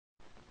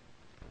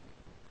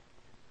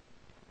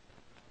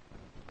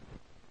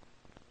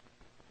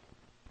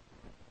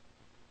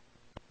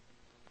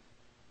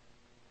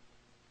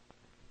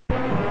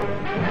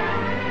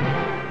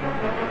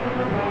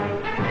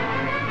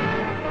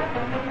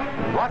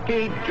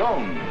Rocky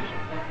Jones,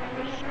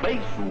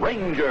 Space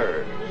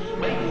Ranger,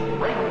 Space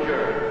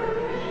Ranger,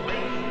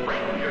 Space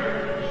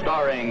Ranger,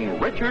 starring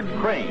Richard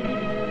Crane.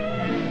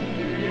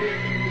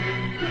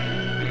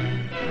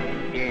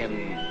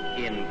 In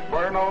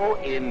Inferno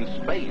in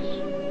Space,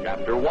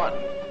 Chapter 1.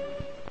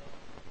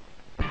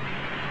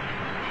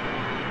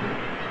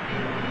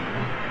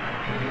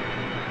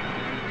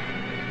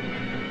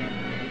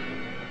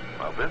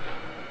 Well, Biff,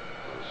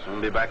 we'll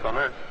soon be back on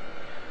Earth.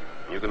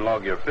 You can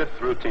log your 5th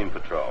routine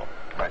patrol.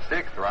 My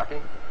 6th, Rocky.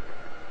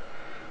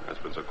 It's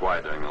been so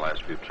quiet during the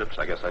last few trips,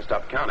 I guess I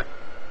stopped counting.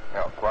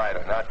 No, quiet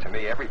or not, to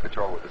me, every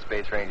patrol with the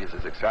Space Rangers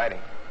is exciting.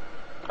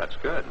 That's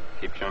good.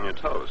 Keeps you on your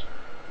toes.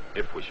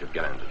 If we should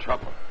get into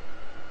trouble.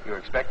 You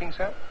expecting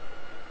so?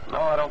 No,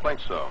 I don't think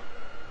so.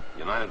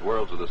 United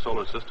Worlds of the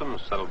solar system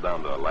has settled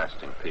down to a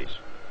lasting peace.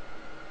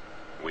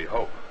 We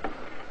hope.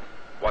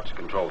 Watch the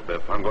controls,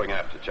 Biff. I'm going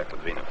aft to check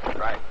with Vina.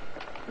 Right.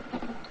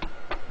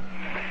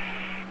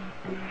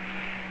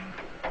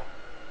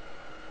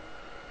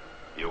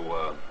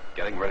 You,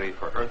 getting ready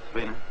for Earth,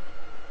 Vina?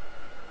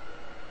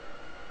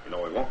 You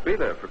know, we won't be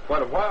there for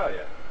quite a while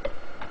yet.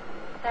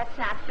 That's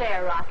not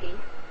fair, Rocky.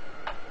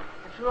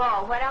 After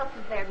all, what else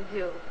is there to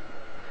do?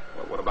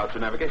 Well, what about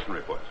your navigation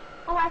reports?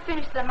 Oh, I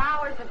finished them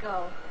hours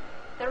ago.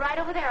 They're right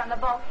over there on the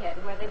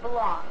bulkhead where they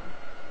belong.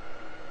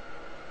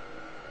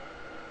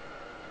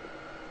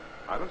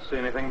 I don't see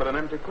anything but an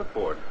empty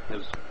clipboard.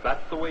 Is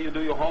that the way you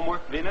do your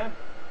homework, Vina?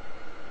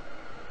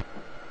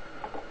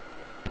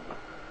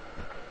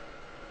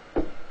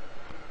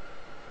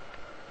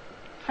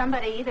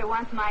 Somebody either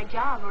wants my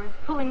job or is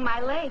pulling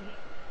my leg.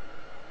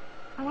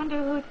 I wonder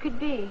who it could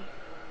be.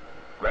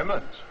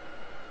 Gremlins.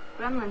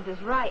 Gremlins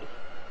is right.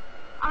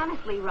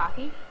 Honestly,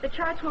 Rocky, the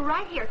charts were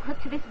right here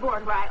clipped to this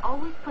board where I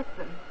always put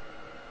them.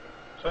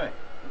 Say,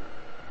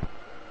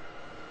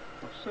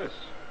 what's this?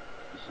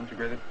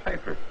 Disintegrated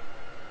paper.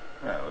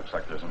 Well, looks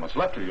like there isn't much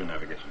left of your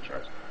navigation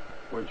charts.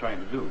 What are you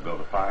trying to do,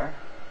 build a fire?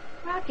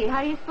 Rocky,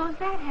 how do you suppose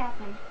that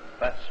happened?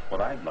 That's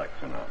what I'd like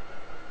to know.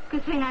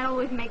 Good thing I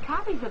always make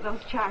copies of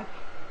those charts.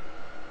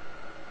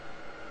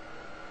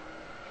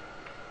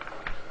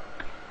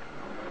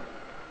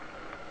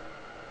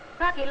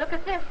 Rocky, look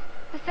at this.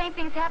 The same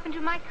thing's happened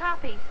to my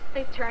copies.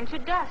 They've turned to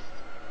dust.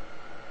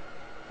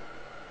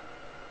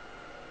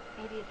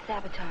 Maybe it's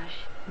sabotage.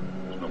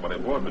 There's nobody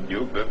aboard but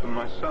you, Biff, and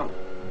myself.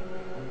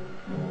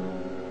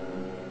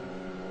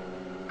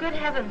 Good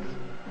heavens.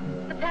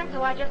 The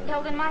pencil I just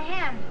held in my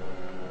hand.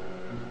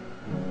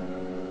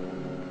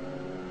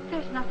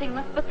 There's nothing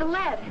left but the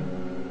lead.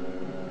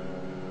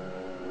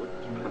 What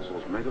this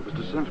pencil's made of is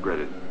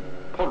disintegrated.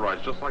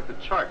 Polarized just like the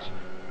charts.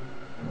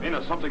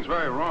 Vina, something's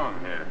very wrong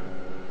here.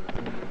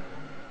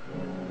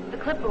 The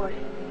clipboard.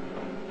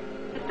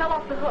 It fell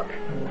off the hook.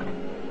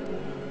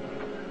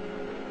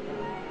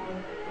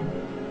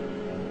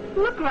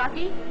 Look,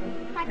 Rocky.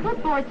 My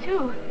clipboard,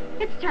 too.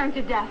 It's turned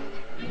to dust.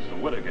 It's the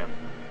wood again.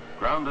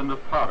 Ground into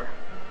powder.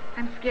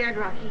 I'm scared,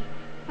 Rocky.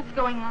 What's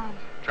going on?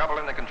 Trouble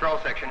in the control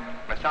section.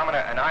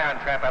 Masometer and ion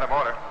trap out of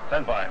order.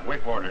 Stand by.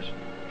 Wait for orders.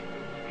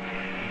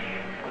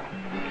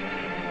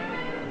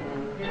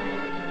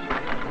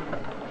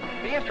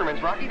 The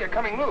instruments, Rocky, they're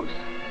coming loose.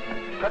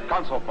 Cut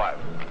console 5.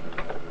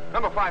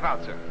 Number 5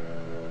 out, sir.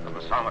 The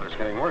masometer's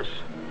getting worse.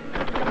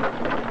 What's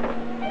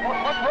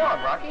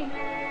wrong, Rocky?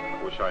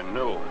 I wish I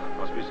knew.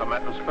 Must be some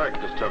atmospheric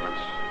disturbance.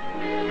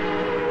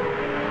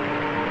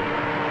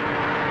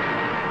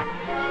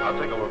 I'll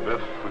take over,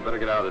 Biff. We better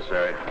get out of this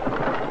area.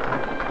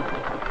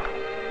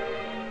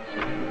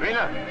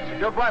 Vina,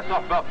 secure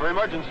blast-off valve for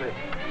emergency.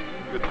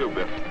 You too,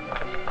 Biff.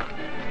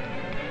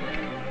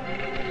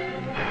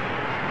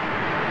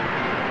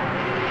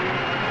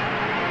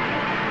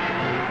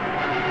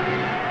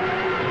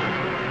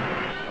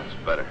 That's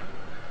better.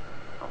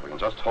 Now, if we can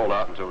just hold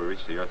out until we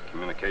reach the Earth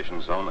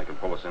communication zone, they can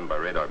pull us in by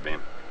radar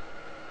beam.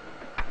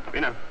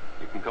 Vina,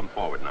 you can come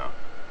forward now.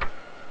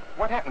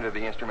 What happened to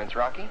the instruments,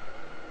 Rocky?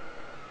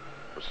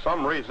 For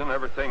some reason,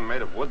 everything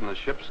made of wood in the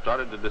ship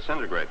started to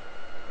disintegrate.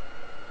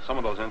 Some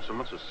of those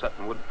instruments are set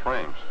in wood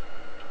frames.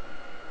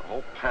 The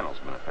whole panel's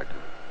been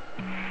affected.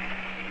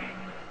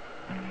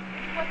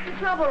 What's the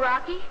trouble,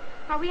 Rocky?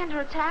 Are we under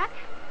attack?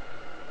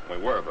 We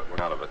were, but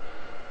we're out of it.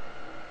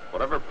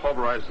 Whatever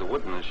pulverized the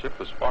wood in the ship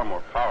was far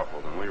more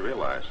powerful than we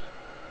realized.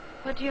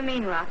 What do you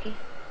mean, Rocky?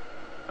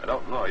 I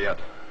don't know yet.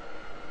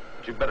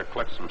 But you'd better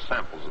collect some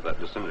samples of that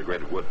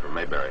disintegrated wood for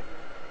Mayberry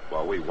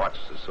while we watch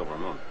the Silver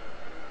Moon.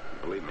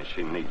 Believe me,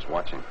 she needs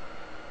watching.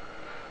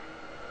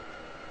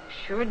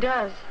 Sure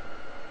does.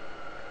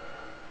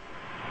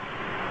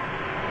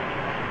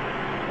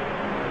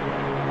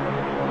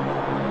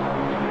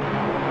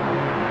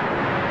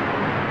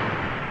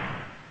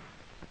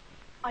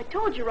 I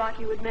told you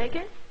Rocky would make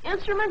it.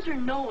 Instruments or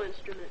no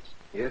instruments.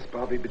 Yes,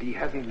 Bobby, but he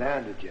hasn't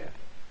landed yet.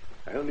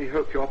 I only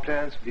hope your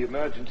plans for the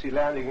emergency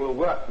landing will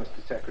work,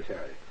 Mr.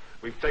 Secretary.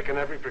 We've taken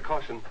every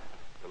precaution.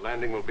 The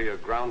landing will be a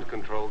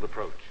ground-controlled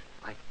approach.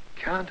 I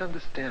can't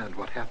understand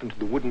what happened to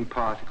the wooden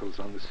particles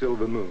on the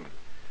Silver Moon.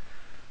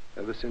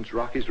 Ever since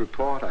Rocky's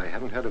report, I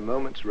haven't had a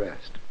moment's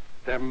rest.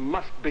 There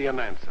must be an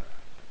answer.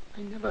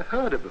 I never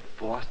heard of a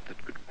force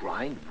that could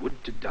grind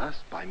wood to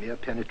dust by mere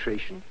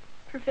penetration.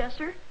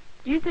 Professor,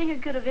 do you think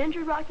it could have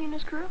injured Rocky and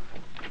his crew?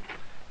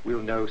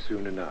 We'll know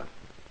soon enough.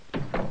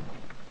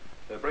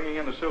 They're bringing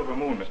in the silver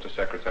moon, Mr.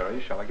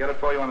 Secretary. Shall I get it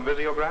for you on the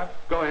visiograph?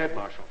 Go ahead,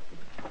 Marshal.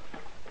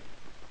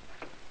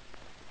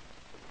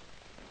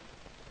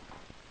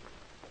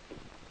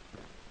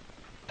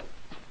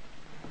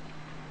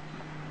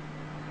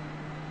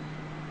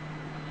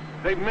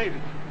 They've made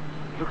it.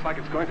 Looks like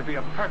it's going to be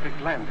a perfect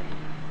landing.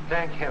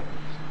 Thank heavens.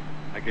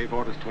 I gave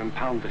orders to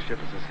impound the ship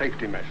as a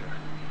safety measure.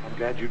 I'm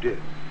glad you did.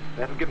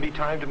 That'll give me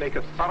time to make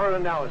a thorough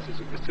analysis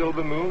of the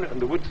silver moon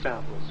and the wood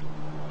samples.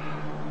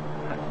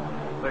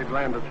 They've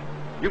landed.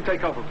 You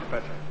take over,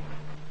 Professor.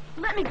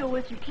 Let me go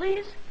with you,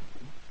 please.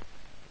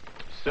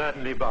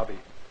 Certainly, Bobby.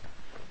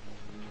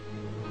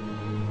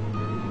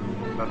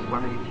 Plus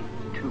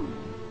 1H2.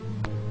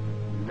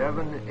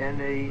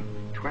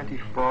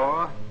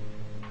 11Na24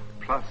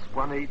 plus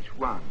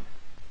 1H1.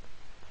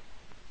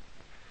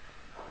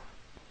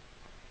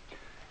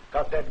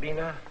 Got that,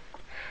 Bina?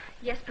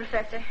 Yes,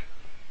 Professor.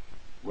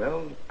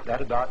 Well,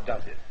 that about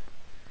does it.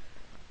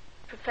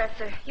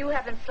 Professor, you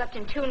haven't slept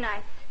in 2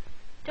 nights.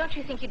 Don't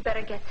you think you'd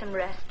better get some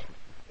rest?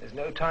 There's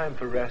no time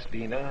for rest,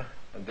 Bina,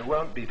 and there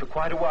won't be for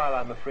quite a while,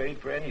 I'm afraid,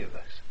 for any of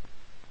us.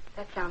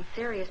 That sounds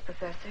serious,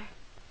 Professor.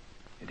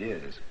 It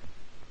is.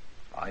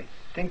 I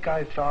think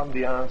I found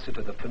the answer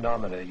to the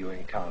phenomena you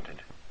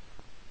encountered.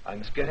 I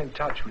must get in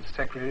touch with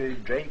Secretary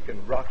Drake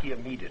and Rocky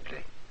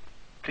immediately.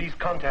 Please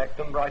contact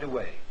them right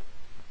away.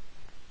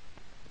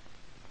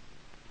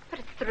 But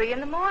it's 3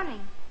 in the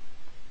morning.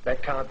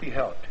 That can't be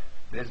helped.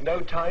 There's no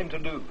time to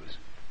lose.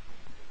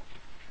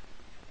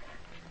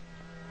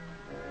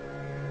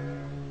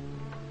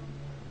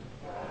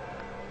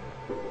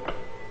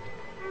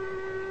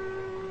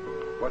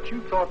 What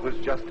you thought was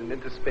just an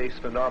interspace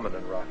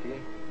phenomenon, Rocky,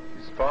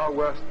 is far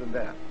worse than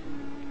that.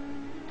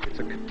 It's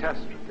a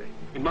catastrophe.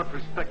 In what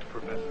respect,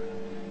 Professor?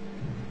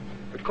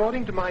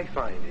 According to my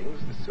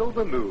findings, the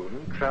silver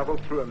moon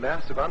traveled through a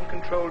mass of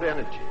uncontrolled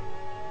energy.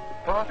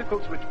 The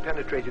particles which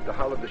penetrated the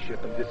hull of the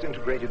ship and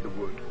disintegrated the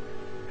wood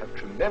have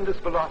tremendous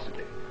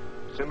velocity,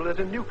 similar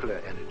to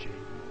nuclear energy.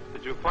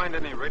 Did you find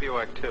any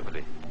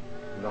radioactivity?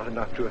 Not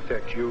enough to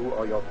affect you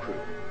or your crew.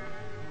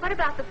 What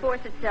about the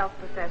force itself,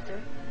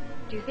 Professor?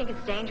 Do you think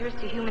it's dangerous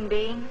to human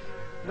beings?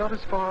 Not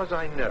as far as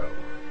I know.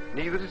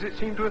 Neither does it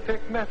seem to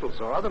affect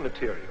metals or other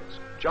materials,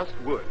 just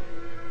wood.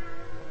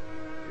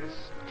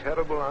 This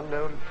terrible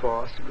unknown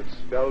force could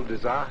spell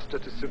disaster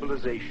to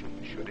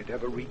civilization should it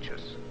ever reach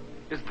us.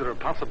 Is there a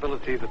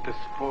possibility that this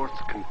force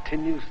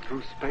continues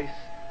through space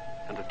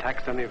and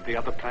attacks any of the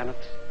other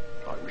planets?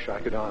 I wish I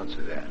could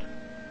answer that.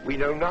 We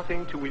know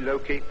nothing till we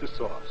locate the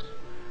source,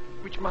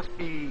 which must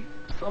be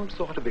some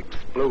sort of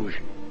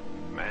explosion.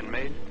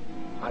 Man-made?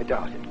 I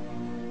doubt it.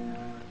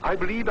 I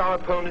believe our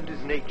opponent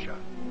is nature.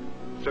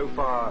 So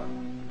far,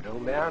 no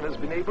man has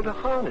been able to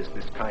harness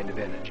this kind of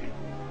energy.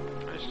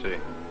 I see.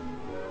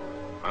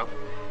 Well,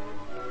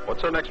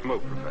 what's our next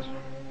move, Professor?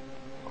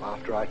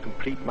 After I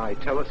complete my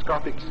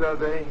telescopic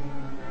survey,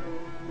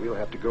 we'll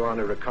have to go on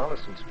a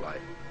reconnaissance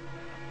flight.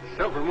 The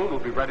silver moon will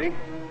be ready.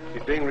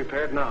 It's being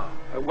repaired now.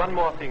 One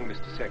more thing,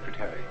 Mr.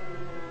 Secretary.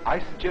 I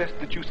suggest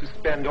that you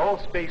suspend all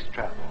space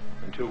travel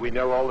until we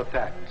know all the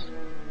facts.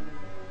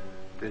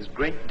 There's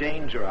great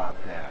danger out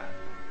there.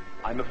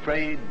 I'm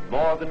afraid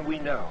more than we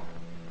know.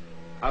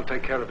 I'll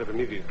take care of it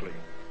immediately.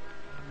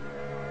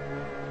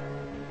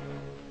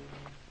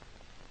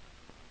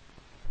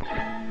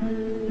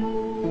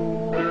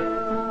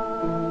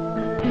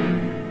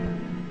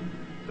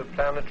 The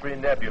planetary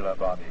nebula,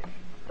 Bobby.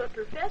 But,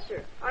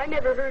 Professor, I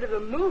never heard of a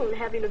moon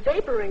having a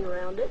vapor ring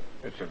around it.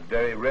 It's a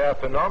very rare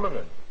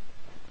phenomenon.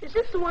 Is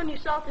this the one you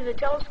saw through the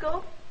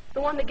telescope?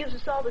 The one that gives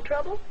us all the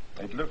trouble?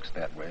 It looks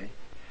that way.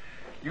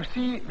 You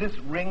see, this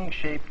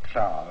ring-shaped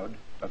cloud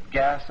of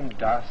gas and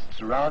dust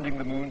surrounding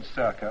the moon's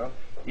circle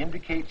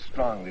indicates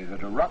strongly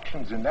that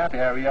eruptions in that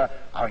area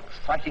are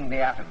exciting the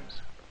atoms.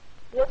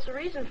 What's the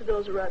reason for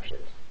those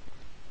eruptions?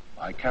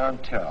 I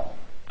can't tell.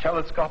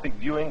 Telescopic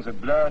viewings are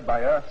blurred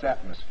by Earth's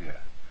atmosphere.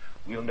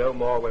 We'll know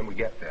more when we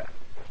get there.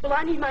 Will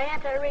I need my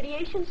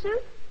anti-radiation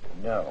suit?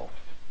 No.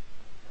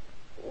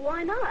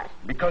 Why not?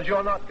 Because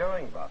you're not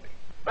going, Bobby.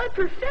 But,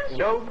 Professor...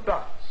 No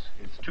buts.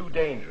 It's too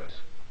dangerous.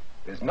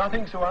 There's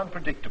nothing so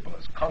unpredictable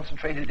as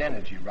concentrated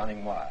energy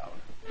running wild.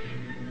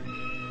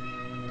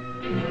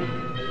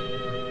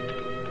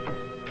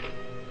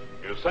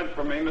 You sent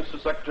for me,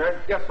 Mr. Secretary?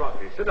 Yes,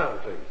 Rocky. Sit down,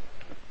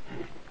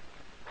 please.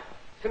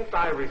 Since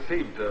I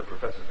received the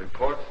professor's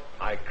report,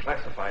 I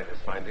classified his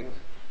findings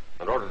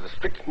and ordered a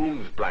strict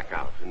news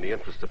blackout in the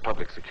interest of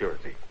public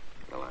security.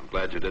 Well, I'm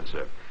glad you did,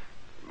 sir.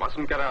 You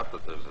mustn't get out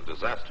that there's a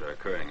disaster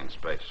occurring in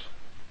space.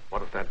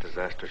 What if that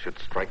disaster should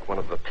strike one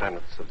of the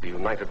planets of the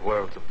United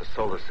Worlds of the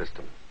solar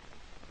system?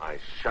 I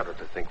shudder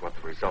to think what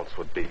the results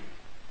would be.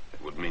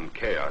 It would mean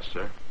chaos,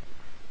 sir.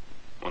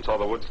 Once all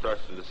the wood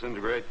starts to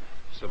disintegrate,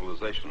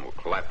 civilization will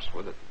collapse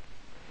with it.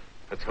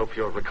 Let's hope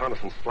your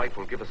reconnaissance flight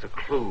will give us a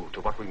clue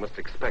to what we must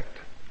expect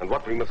and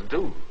what we must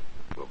do.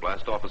 We'll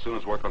blast off as soon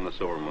as work on the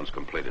Silver Moon's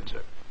completed,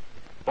 sir.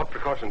 What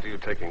precautions are you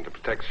taking to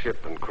protect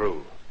ship and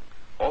crew?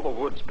 All the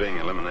wood's being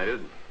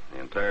eliminated. The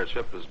entire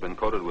ship has been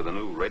coated with a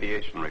new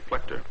radiation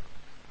reflector.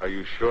 Are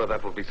you sure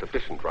that will be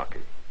sufficient,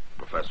 Rocky?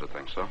 Professor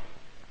thinks so.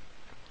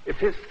 If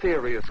his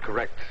theory is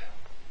correct,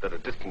 that a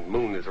distant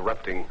moon is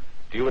erupting,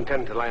 do you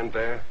intend to land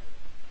there?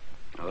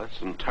 Well,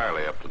 that's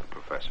entirely up to the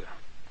professor.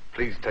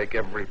 Please take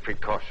every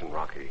precaution,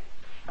 Rocky.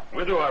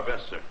 We'll do our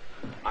best, sir.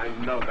 I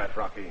know that,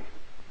 Rocky.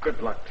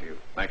 Good luck to you.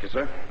 Thank you,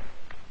 sir.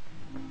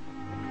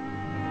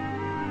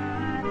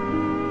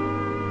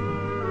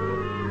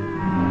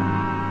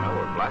 Well,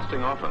 we're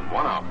blasting off in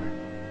 1 hour.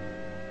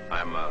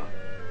 I'm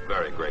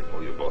very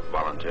grateful you both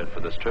volunteered for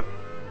this trip.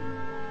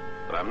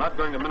 But I'm not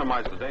going to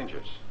minimize the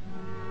dangers.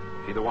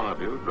 If either one of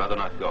you would rather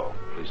not go,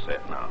 please say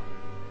it now.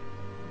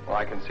 Well,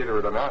 I consider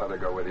it an honor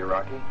to go with you,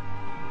 Rocky.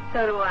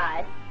 So do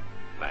I.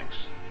 Thanks.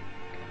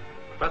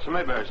 Professor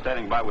Mayberry is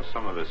standing by with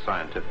some of his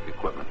scientific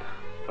equipment.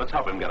 Let's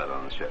help him get it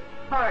on the ship.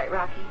 All right,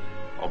 Rocky.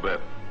 Oh, Biff,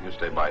 you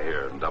stay by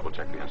here and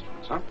double-check the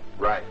instruments, huh?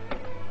 Right.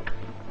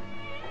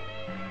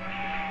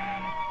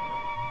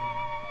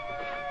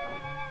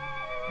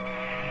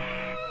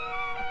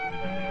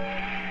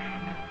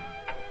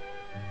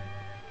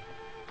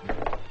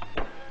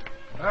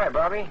 Hi,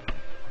 Bobby.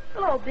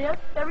 Hello, Biff.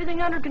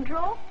 Everything under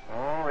control?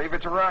 Oh, leave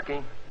it to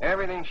Rocky.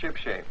 Everything's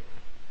shipshape.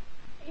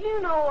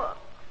 You know,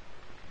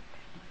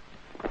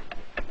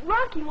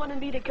 Rocky wanted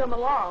me to come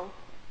along,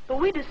 but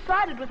we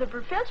decided with the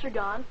professor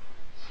gone,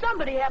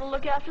 somebody had to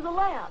look after the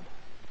lab.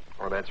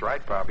 Oh, that's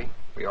right, Bobby.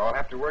 We all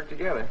have to work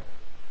together.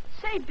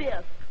 Say,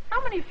 Biff,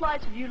 how many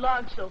flights have you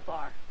logged so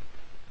far?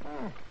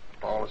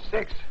 All of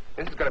 6.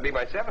 This is going to be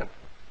my 7th.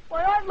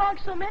 Why, I've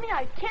logged so many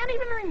I can't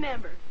even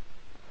remember.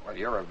 Well,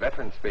 you're a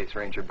veteran space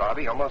ranger,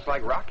 Bobby, almost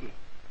like Rocky.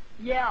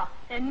 Yeah,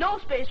 and no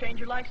space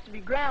ranger likes to be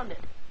grounded.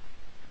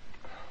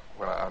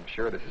 Well, I'm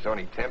sure this is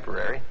only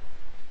temporary.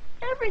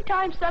 Every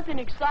time something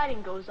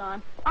exciting goes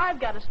on, I've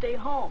got to stay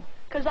home,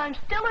 'cause I'm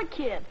still a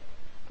kid.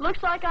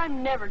 Looks like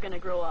I'm never going to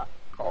grow up.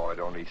 Oh, it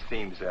only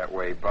seems that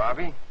way,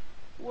 Bobby.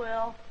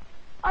 Well,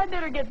 I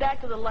better get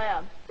back to the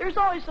lab. There's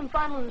always some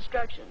final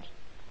instructions.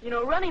 You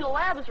know, running a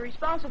lab is a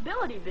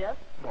responsibility, Biff.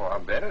 Oh, I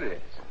bet it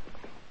is.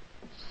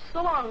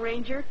 So long,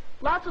 Ranger.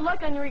 Lots of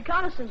luck on your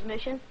reconnaissance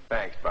mission.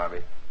 Thanks,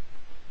 Bobby.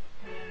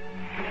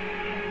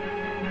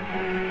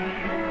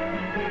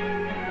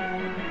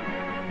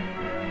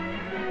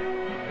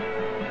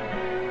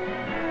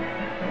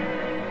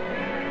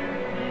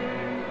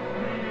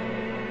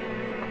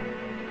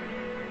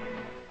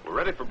 We're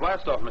ready for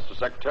blast-off, Mr.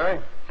 Secretary.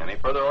 Any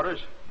further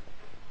orders?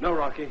 No,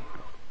 Rocky.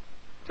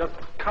 Just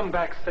come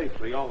back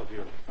safely, all of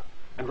you.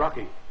 And,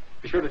 Rocky,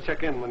 be sure to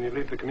check in when you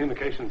leave the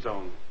communication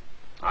zone.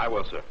 I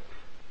will, sir.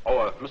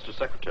 Oh, Mr.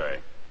 Secretary,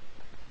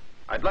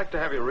 I'd like to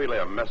have you relay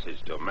a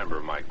message to a member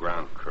of my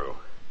ground crew.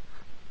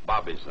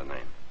 Bobby's the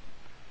name.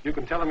 You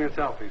can tell him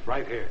yourself. He's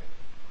right here.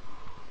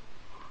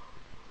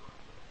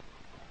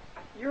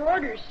 Your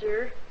orders,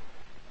 sir.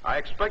 I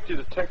expect you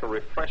to take a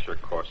refresher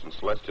course in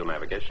celestial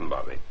navigation,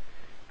 Bobby.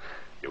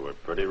 You were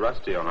pretty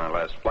rusty on our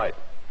last flight.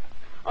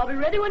 I'll be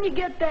ready when you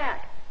get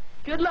back.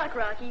 Good luck,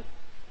 Rocky.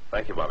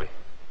 Thank you, Bobby.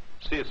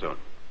 See you soon.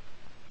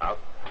 Out.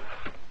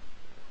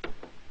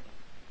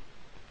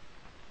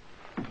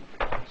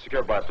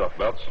 Secure blast-off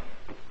belts.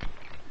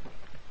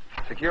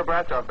 Secure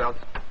blast-off belts.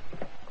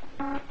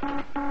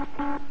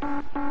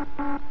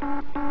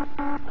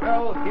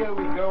 Well, here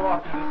we go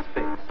off into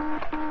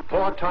space.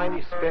 4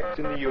 tiny specks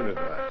in the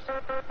universe,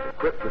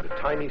 equipped with a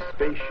tiny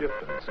spaceship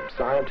and some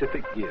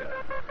scientific gear.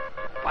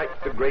 Fight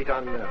the great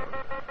unknown,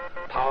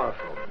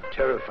 powerful and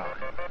terrifying.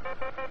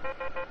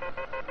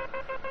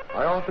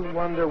 I often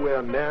wonder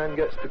where man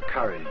gets the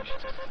courage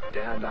to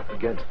stand up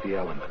against the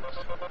elements.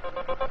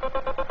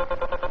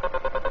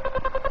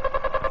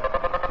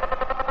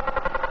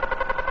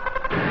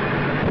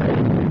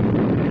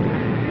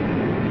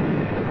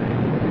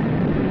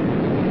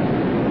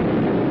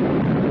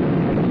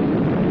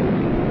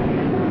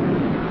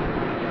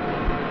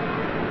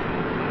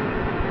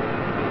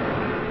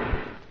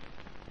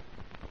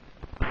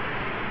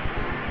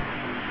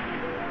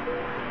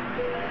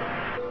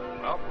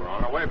 Well, we're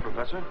on our way,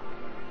 Professor.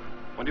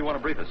 When do you want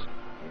to brief us?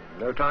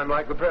 No time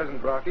like the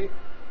present, Rocky.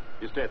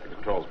 You stay at the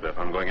controls, Biff.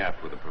 I'm going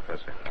aft with the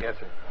professor. Yes,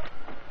 sir.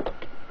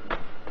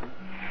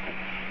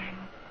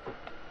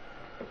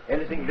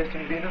 Anything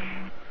missing, Vina?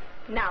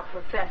 Now,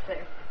 Professor,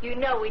 you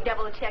know we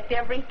double-checked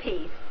every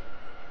piece.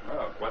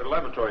 Well, quite a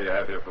laboratory you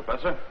have here,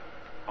 Professor.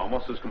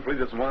 Almost as complete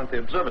as the one at the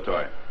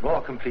observatory.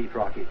 More complete,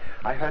 Rocky.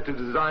 I had to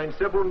design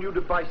several new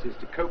devices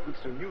to cope with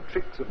some new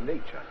tricks of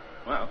nature.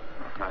 Well,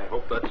 I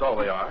hope that's all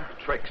they are.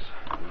 Tricks.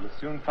 We'll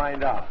soon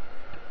find out.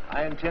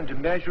 I intend to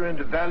measure and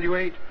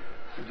evaluate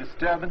the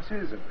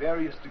disturbances of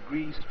various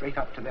degrees straight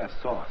up to their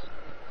source.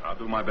 I'll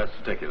do my best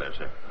to take you there,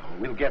 sir. Oh,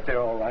 we'll get there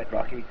all right,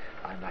 Rocky.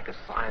 I'm like a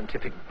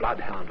scientific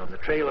bloodhound on the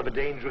trail of a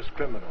dangerous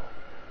criminal.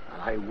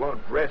 And I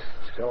won't rest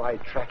till I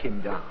track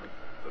him down.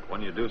 But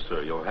when you do,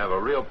 sir, you'll have a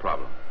real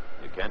problem.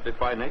 You can't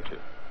defy nature.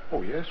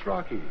 Oh, yes,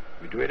 Rocky.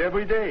 We do it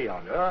every day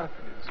on Earth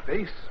and in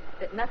space.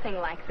 But nothing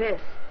like this.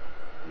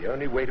 The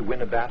only way to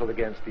win a battle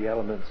against the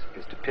elements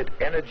is to pit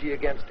energy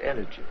against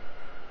energy.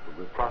 But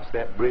we'll cross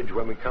that bridge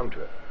when we come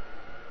to it.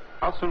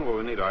 How soon will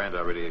we need our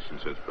anti-radiation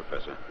suits,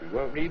 Professor? We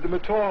won't need them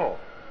at all.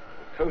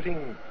 The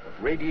coating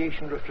of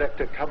radiation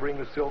reflector covering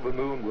the silver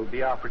moon will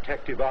be our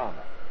protective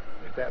armor.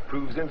 If that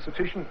proves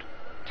insufficient,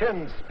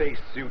 10 space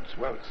suits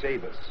won't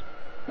save us.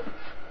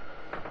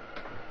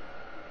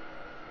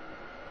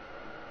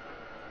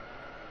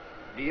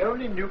 The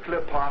only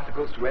nuclear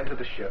particles to enter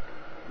the ship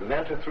will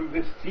enter through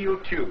this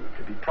sealed tube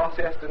to be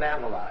processed and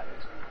analyzed.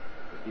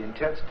 As the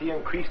intensity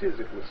increases,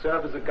 it will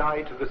serve as a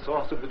guide to the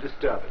source of the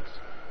disturbance.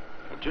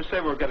 Did you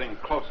say we're getting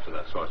close to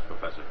that source,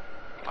 Professor?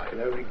 I can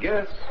only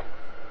guess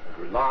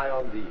and rely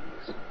on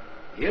these.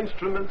 The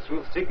instruments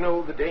will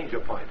signal the danger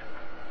point.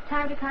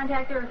 Time to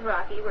contact Earth,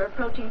 Rocky. We're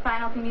approaching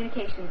final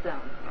communication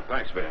zone.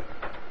 Thanks, Ben.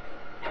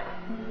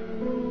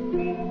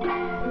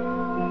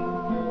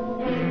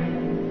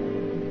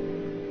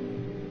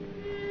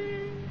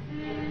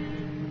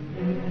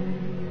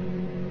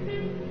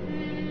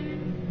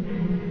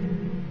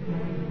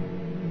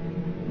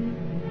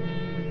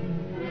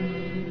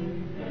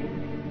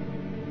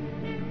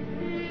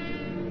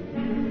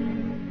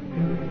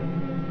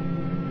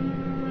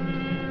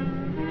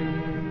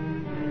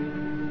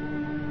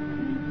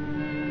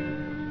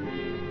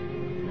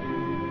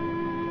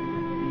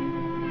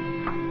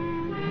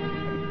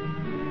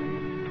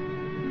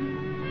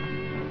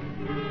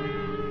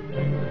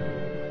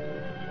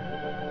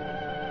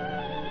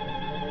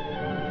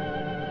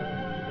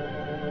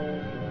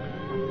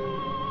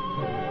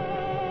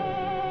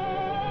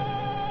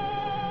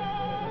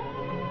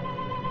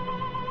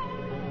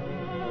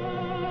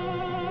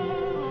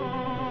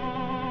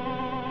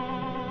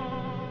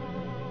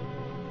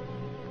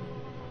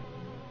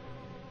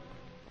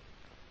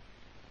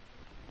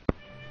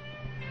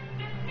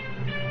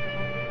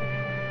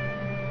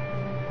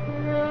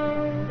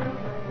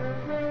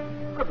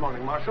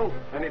 Marshal,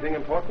 anything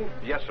important?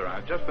 Yes, sir.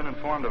 I've just been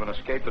informed of an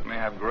escape that may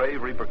have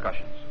grave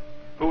repercussions.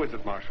 Who is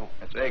it, Marshal?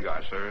 It's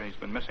Agar, sir. He's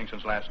been missing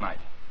since last night.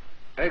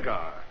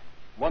 Agar,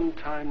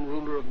 one-time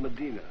ruler of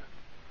Medina,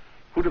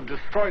 who'd have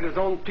destroyed his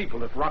own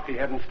people if Rocky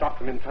hadn't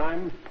stopped him in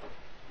time.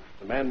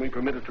 The man we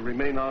permitted to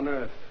remain on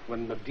Earth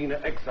when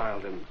Medina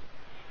exiled him.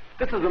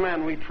 This is a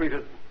man we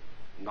treated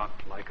not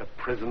like a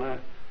prisoner,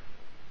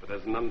 but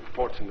as an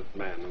unfortunate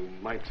man who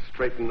might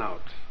straighten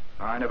out.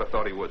 I never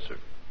thought he would, sir.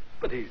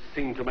 But he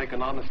seemed to make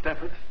an honest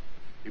effort.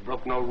 He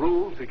broke no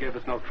rules. He gave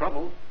us no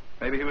trouble.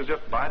 Maybe he was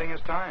just biding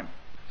his time.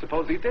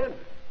 Suppose he did.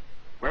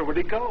 Where would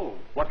he go?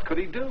 What could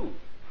he do?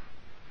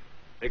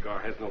 Agar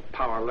has no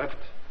power left.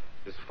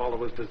 His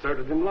followers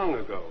deserted him long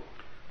ago.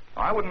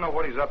 I wouldn't know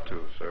what he's up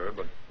to, sir,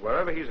 but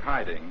wherever he's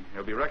hiding,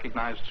 he'll be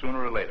recognized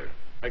sooner or later.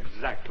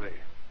 Exactly.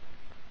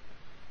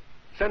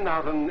 Send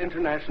out an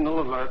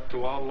international alert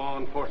to all law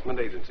enforcement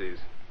agencies.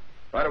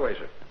 Right away,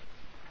 sir.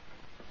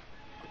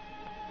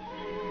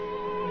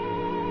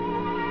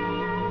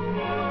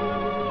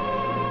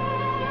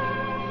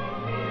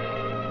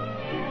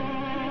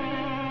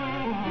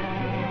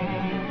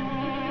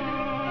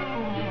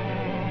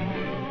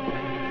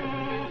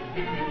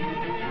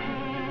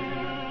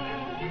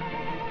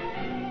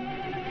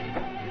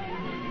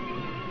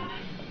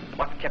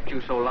 What kept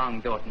you so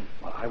long, Dorton?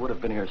 Well, I would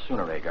have been here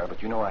sooner, Agar,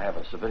 but you know I have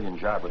a civilian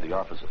job with the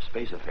Office of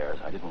Space Affairs.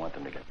 I didn't want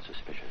them to get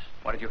suspicious.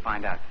 What did you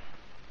find out?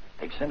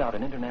 They've sent out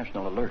an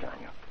international alert on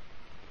you.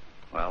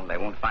 Well, they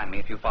won't find me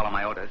if you follow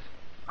my orders.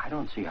 I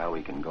don't see how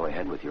we can go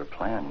ahead with your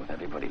plan with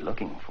everybody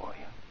looking for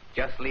you.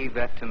 Just leave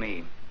that to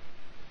me.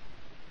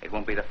 It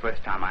won't be the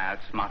first time I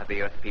outsmarted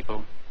the Earth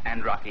people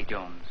and Rocky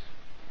Jones.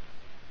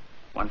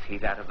 Once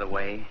he's out of the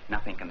way,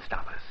 nothing can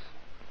stop us.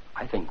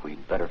 I think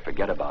we'd better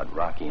forget about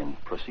Rocky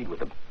and proceed with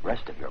the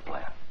rest of your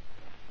plan.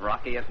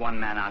 Rocky is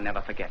one man I'll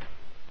never forget.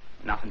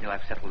 Not until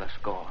I've settled the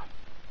score.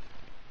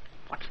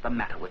 What's the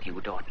matter with you,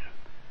 Dorton?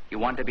 You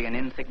want to be an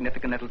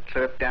insignificant little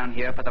chirp down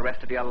here for the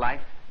rest of your life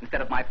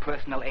instead of my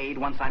personal aide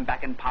once I'm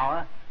back in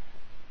power?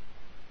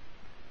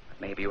 But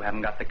maybe you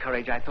haven't got the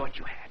courage I thought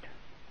you had.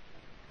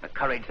 The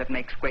courage that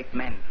makes great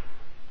men.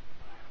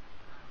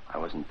 I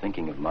wasn't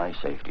thinking of my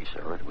safety,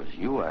 sir. It was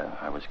you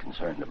I was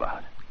concerned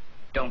about.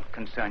 Don't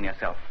concern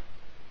yourself.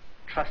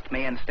 Trust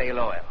me and stay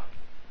loyal.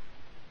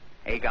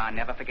 Agar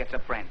never forgets a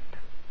friend.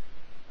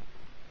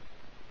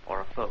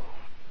 Or a foe.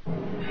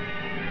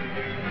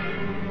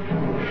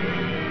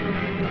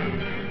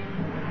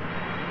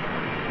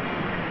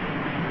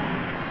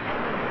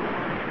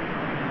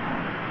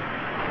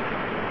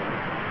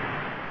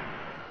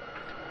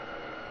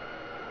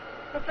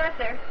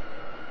 Professor,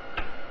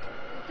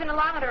 the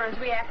scintillometer is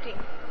reacting.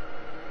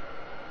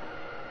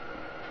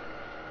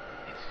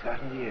 It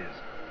certainly is.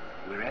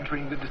 We're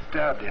entering the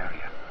disturbed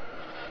area.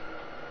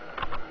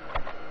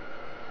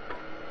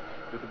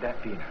 Look at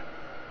that, Vina.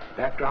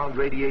 Background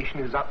radiation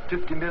is up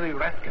 50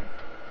 millirentgen.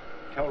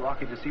 Tell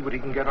Rocky to see what he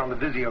can get on the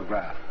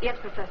visiograph. Yes,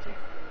 Professor.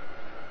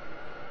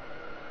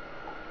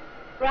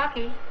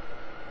 Rocky,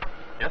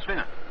 Yes,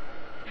 Vina?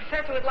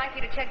 Professor would like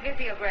you to check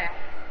visiograph.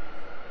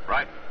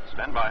 Right.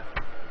 Stand by.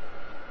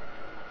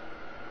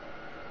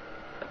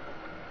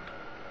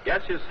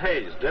 Gaseous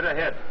haze, dead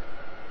ahead.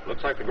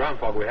 Looks like the ground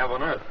fog we have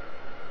on Earth.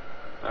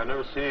 I've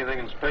never seen anything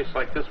in space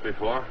like this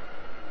before.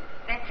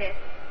 That's it.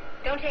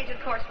 Don't change the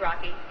course,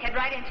 Rocky. Head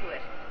right into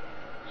it.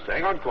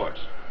 Staying on course.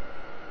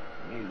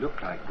 It may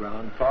look like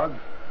ground fog,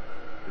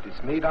 but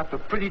it's made up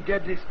of pretty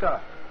deadly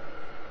stuff.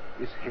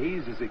 This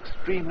haze is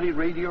extremely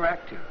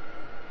radioactive,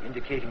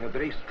 indicating a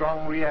very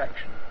strong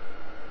reaction.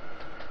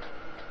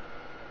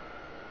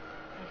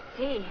 I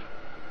see.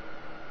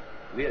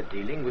 We're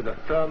dealing with a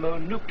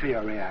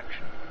thermonuclear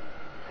reaction.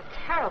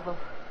 Terrible.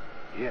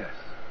 Yes.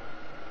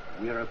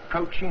 We're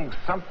approaching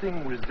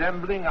something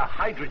resembling a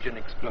hydrogen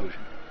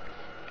explosion.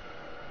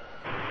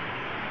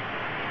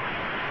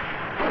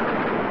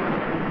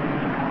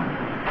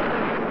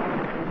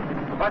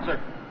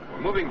 Professor,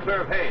 we're moving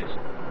clear of haze.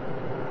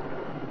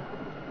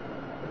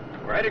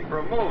 We're heading for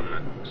a moon.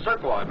 A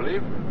circle, I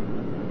believe.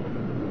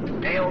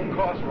 Stay on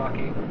course,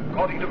 Rocky.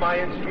 According to my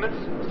instruments,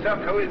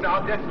 Serco is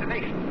our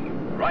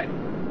destination. Right.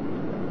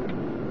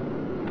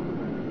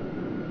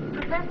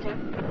 Professor,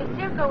 if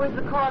Serco is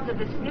the cause of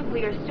this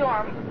nuclear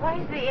storm, why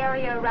is the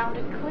area around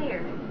it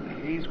clear? The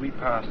haze we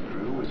passed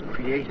through was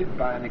created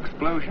by an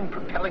explosion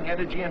propelling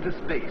energy into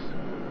space.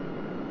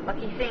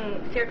 Lucky thing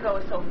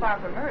Serco is so far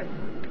from Earth.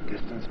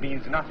 Distance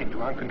means nothing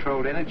to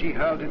uncontrolled energy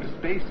hurled into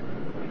space.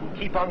 It will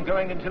keep on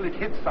going until it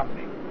hits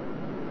something.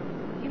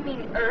 You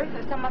mean Earth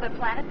or some other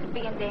planet could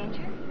be in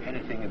danger?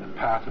 Anything in the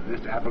path of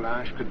this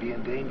avalanche could be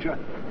in danger.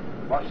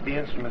 Watch the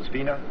instruments,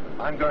 Vina.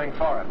 I'm going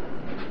for it.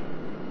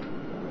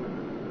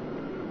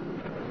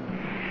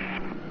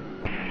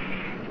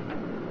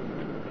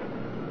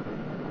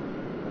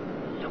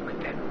 Look at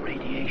that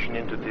radiation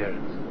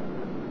interference.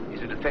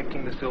 Is it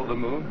affecting the silver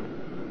moon?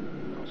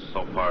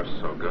 So far,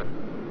 so good.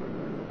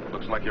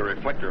 Looks like your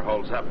reflector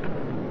holds up.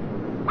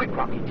 Quick,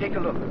 Rocky, take a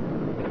look.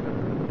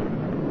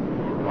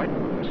 Right,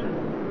 Professor.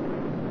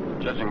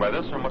 Judging by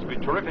this, there must be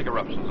terrific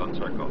eruptions on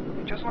Serco.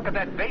 Just look at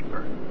that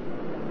vapor.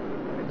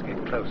 Let's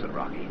get closer,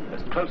 Rocky.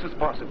 As close as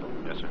possible.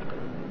 Yes, sir.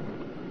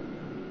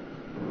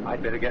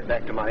 I'd better get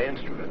back to my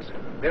instruments.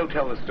 They'll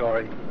tell the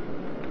story.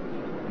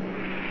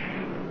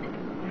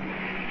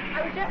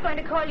 I was just going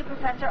to call you,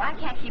 Professor. I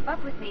can't keep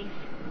up with these.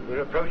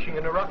 We're approaching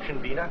an eruption,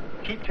 Vina.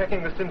 Keep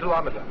checking the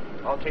scintillometer.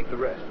 I'll take the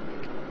rest.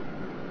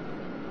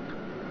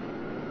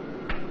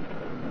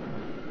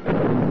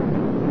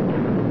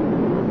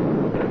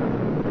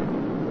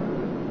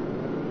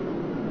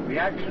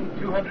 Reaction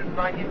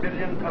 290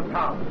 billion per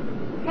pound.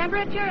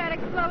 Temperature at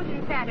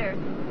explosion center,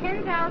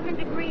 10,000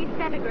 degrees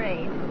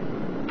centigrade.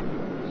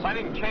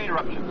 Sighting chain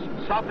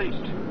eruptions,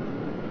 southeast.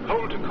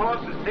 Hold to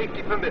course as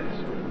safety permits.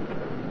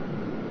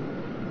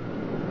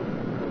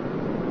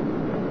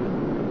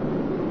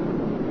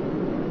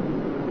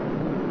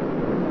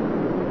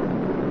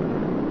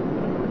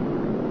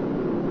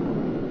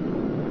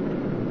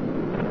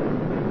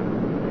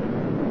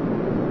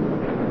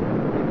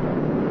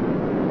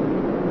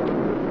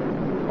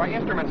 My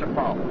instruments are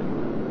full.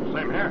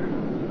 Same here.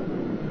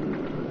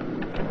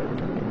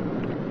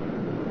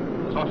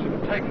 That's all she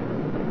can take.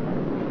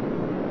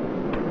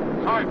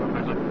 Sorry,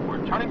 Professor.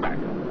 We're turning back.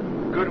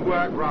 Good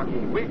work, Rocky.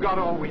 We've got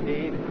all we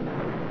need.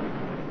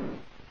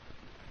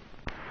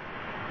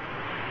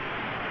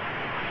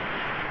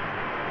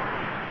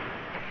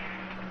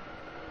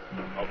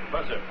 Oh,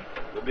 Professor,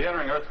 we'll be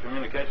entering Earth's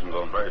communication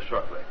zone very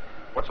shortly.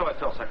 What shall I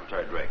tell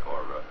Secretary Drake,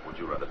 or would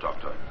you rather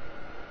talk to him?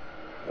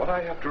 What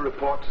I have to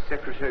report to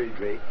Secretary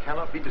Drake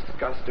cannot be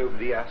discussed over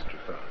the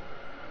astrophone.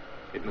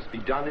 It must be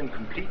done in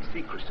complete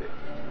secrecy.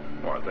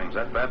 Are things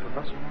that bad,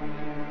 Professor?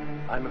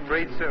 I'm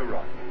afraid so,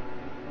 Rocky.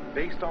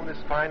 Based on this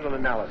final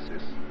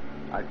analysis,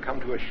 I've come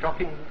to a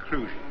shocking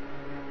conclusion.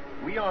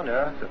 We on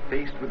Earth are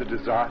faced with a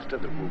disaster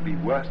that will be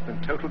worse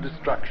than total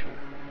destruction,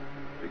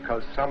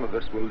 because some of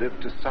us will live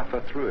to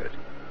suffer through it.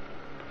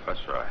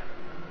 Professor,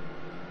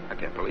 I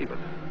can't believe it.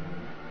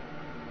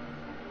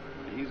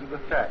 These are the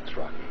facts,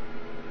 Rocky.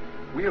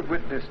 We have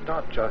witnessed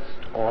not just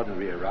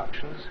ordinary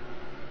eruptions.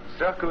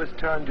 Serco has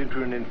turned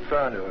into an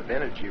inferno of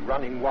energy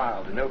running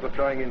wild and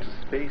overflowing into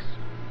space,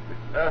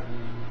 with Earth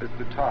as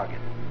the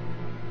target.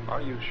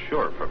 Are you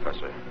sure,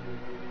 Professor?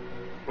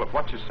 Well, if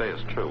what you say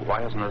is true,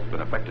 why hasn't Earth been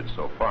affected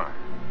so far?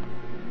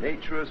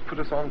 Nature has put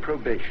us on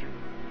probation.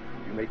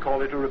 You may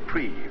call it a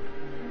reprieve.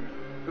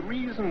 The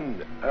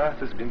reason Earth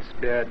has been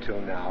spared till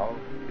now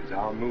is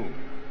our moon,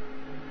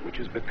 which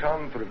has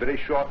become for a very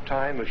short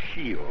time a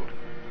shield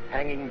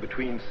hanging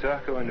between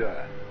Serco and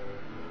Earth,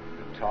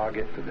 the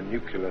target for the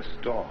nuclear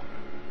storm.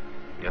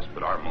 Yes,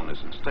 but our moon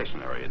isn't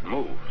stationary. It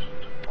moves.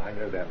 I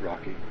know that,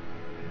 Rocky.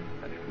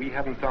 And if we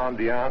haven't found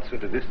the answer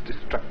to this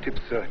destructive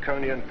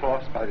Serconian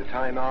force by the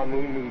time our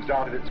moon moves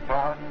out of its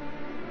path,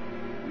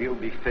 we'll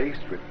be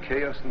faced with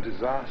chaos and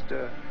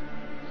disaster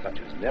such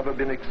as never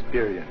been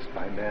experienced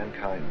by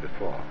mankind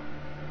before.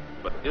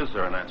 But is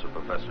there an answer,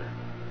 Professor?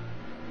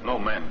 No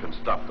man can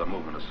stop the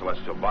movement of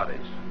celestial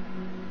bodies,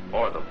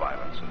 or the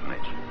violence of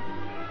nature.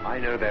 I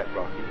know that,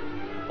 Rocky.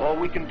 All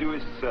we can do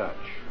is search.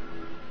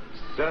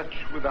 Search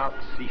without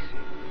ceasing.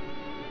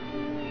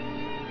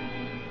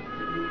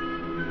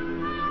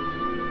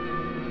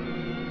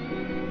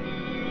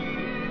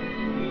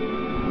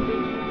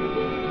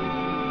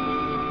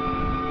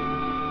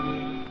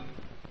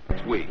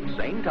 week,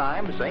 same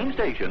time, same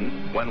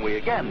station, when we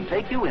again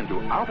take you into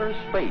outer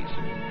space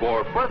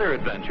for further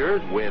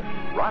adventures with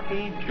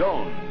Rocky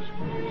Jones,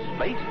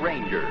 Space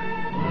Ranger.